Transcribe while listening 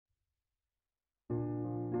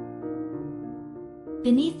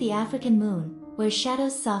beneath the African moon, where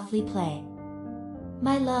shadows softly play.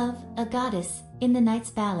 My love, a goddess, in the night's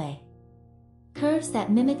ballet. Curves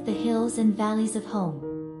that mimic the hills and valleys of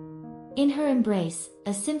home. In her embrace,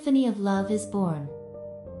 a symphony of love is born.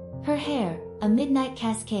 Her hair, a midnight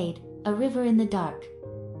cascade, a river in the dark.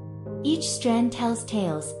 Each strand tells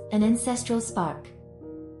tales, an ancestral spark.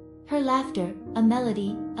 Her laughter, a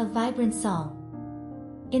melody, a vibrant song.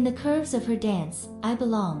 In the curves of her dance, I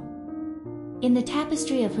belong. In the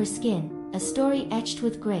tapestry of her skin, a story etched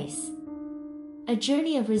with grace. A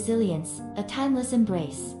journey of resilience, a timeless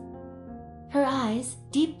embrace. Her eyes,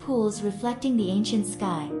 deep pools reflecting the ancient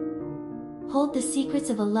sky, hold the secrets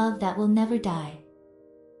of a love that will never die.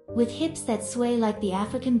 With hips that sway like the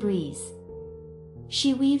African breeze,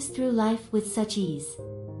 she weaves through life with such ease.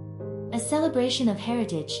 A celebration of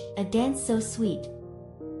heritage, a dance so sweet.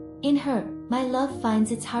 In her, my love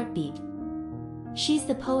finds its heartbeat. She's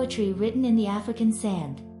the poetry written in the African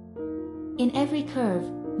sand. In every curve,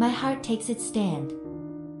 my heart takes its stand.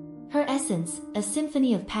 Her essence, a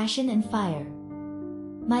symphony of passion and fire.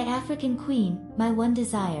 My African queen, my one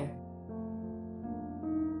desire.